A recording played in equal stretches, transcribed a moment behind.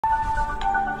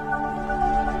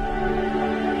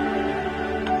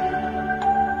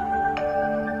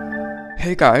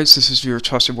Hey guys, this is your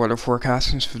trusted weather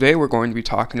forecast, and today we're going to be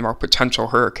talking about potential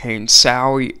hurricanes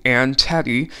Sally and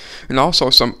Teddy, and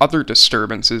also some other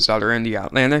disturbances that are in the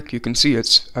Atlantic. You can see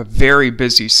it's a very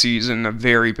busy season, a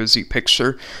very busy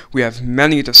picture. We have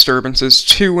many disturbances,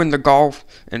 2 in the Gulf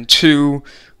and 2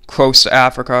 close to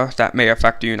Africa that may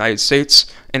affect the United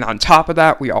States. And on top of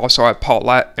that, we also have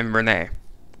Paulette and Renee.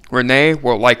 Renee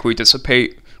will likely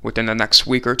dissipate within the next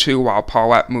week or two, while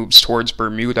Paulette moves towards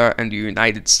Bermuda and the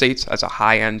United States as a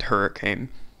high-end hurricane.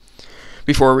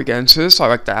 Before we get into this, I'd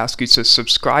like to ask you to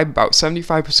subscribe. About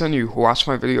 75% of you who watch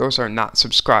my videos are not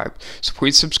subscribed, so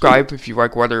please subscribe if you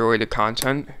like weather-related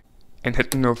content, and hit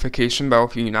the notification bell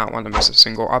if you do not want to miss a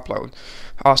single upload.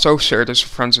 Also, share this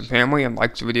with friends and family and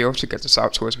like the video to get this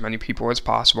out to as many people as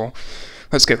possible.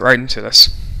 Let's get right into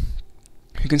this.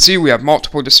 You can see we have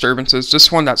multiple disturbances.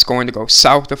 This one that's going to go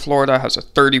south of Florida has a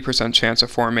 30% chance of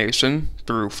formation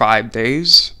through 5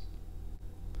 days.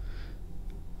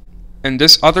 And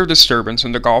this other disturbance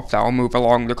in the Gulf that will move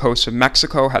along the coast of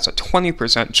Mexico has a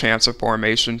 20% chance of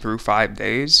formation through 5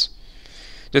 days.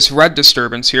 This red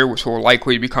disturbance here, which will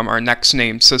likely become our next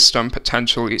named system,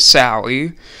 potentially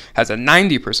Sally, has a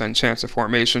 90% chance of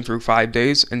formation through 5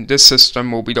 days, and this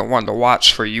system will be the one to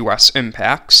watch for U.S.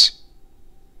 impacts.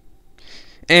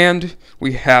 And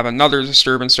we have another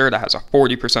disturbance there that has a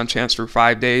 40% chance through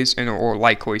 5 days, and it will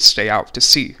likely stay out to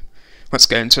sea. Let's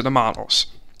get into the models.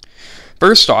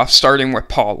 First off, starting with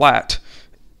Paulette,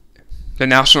 the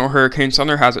National Hurricane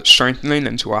Center has it strengthening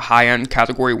into a high-end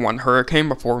Category 1 hurricane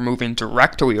before moving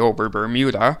directly over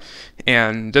Bermuda,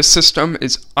 and this system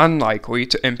is unlikely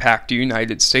to impact the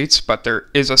United States, but there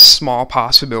is a small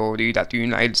possibility that the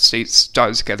United States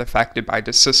does get affected by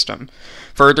this system.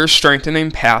 Further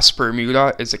strengthening past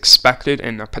Bermuda is expected,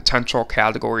 and a potential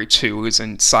Category 2 is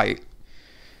in sight.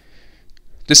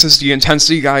 This is the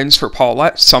intensity guidance for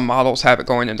Paulette. Some models have it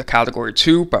going into Category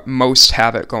 2, but most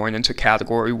have it going into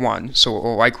Category 1. So it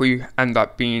will likely end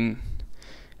up being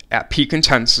at peak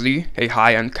intensity, a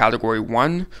high-end Category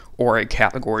 1 or a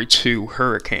Category 2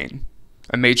 hurricane.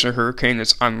 A major hurricane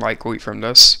is unlikely from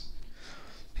this.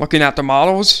 Looking at the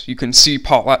models, you can see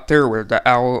Paulette there where the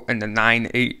L and the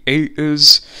 988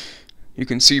 is. You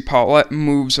can see Paulette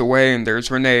moves away, and there's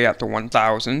Renee at the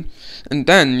 1000. And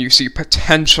then you see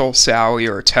potential Sally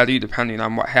or Teddy, depending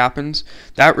on what happens.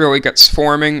 That really gets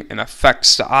forming and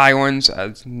affects the islands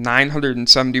as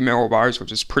 970 millibars,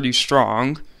 which is pretty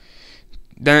strong.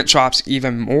 Then it drops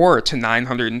even more to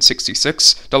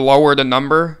 966. The lower the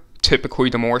number, typically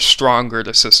the more stronger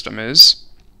the system is.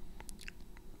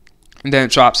 And then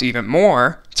it drops even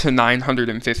more to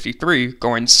 953,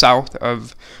 going south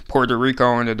of Puerto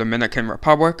Rico and the Dominican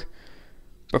Republic,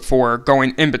 before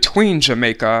going in between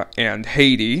Jamaica and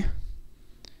Haiti,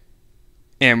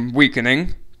 and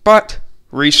weakening, but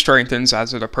re-strengthens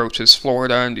as it approaches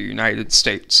Florida and the United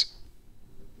States.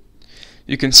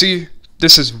 You can see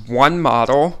this is one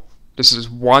model. This is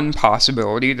one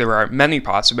possibility. There are many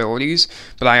possibilities,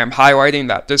 but I am highlighting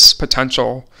that this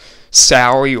potential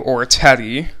Sally or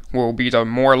Teddy will be the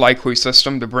more likely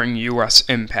system to bring U.S.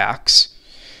 impacts.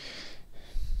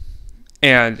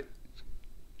 And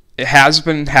it has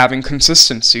been having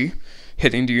consistency,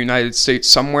 hitting the United States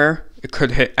somewhere. It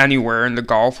could hit anywhere in the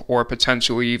Gulf or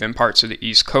potentially even parts of the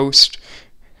East Coast.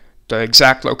 The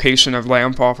exact location of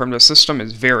landfall from the system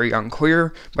is very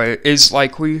unclear, but it is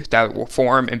likely that it will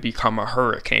form and become a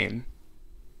hurricane.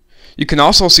 You can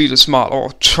also see this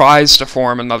model tries to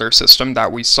form another system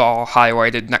that we saw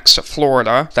highlighted next to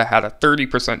Florida that had a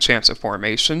 30% chance of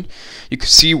formation. You can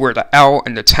see where the L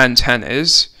and the 1010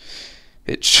 is.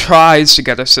 It tries to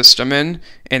get a system in,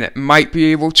 and it might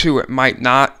be able to, it might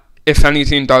not. If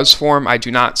anything does form, I do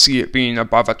not see it being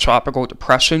above a tropical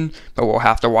depression, but we'll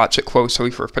have to watch it closely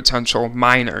for potential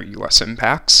minor U.S.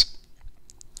 impacts.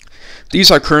 These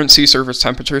are current sea surface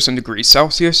temperatures in degrees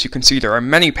Celsius. You can see there are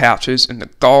many patches in the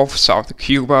Gulf, south of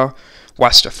Cuba,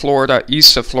 west of Florida,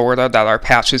 east of Florida that are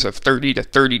patches of 30 to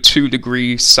 32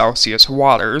 degrees Celsius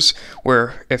waters,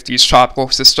 where if these tropical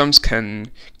systems can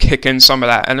kick in some of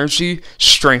that energy,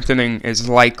 strengthening is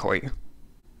likely.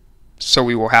 So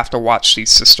we will have to watch these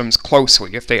systems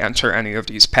closely if they enter any of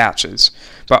these patches.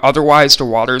 But otherwise, the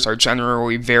waters are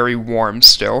generally very warm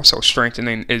still, so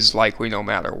strengthening is likely no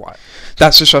matter what.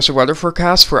 That's the trusted weather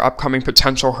forecast for upcoming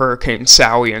potential hurricanes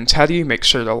Sally and Teddy. Make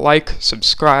sure to like,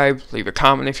 subscribe, leave a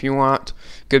comment if you want.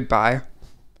 Goodbye.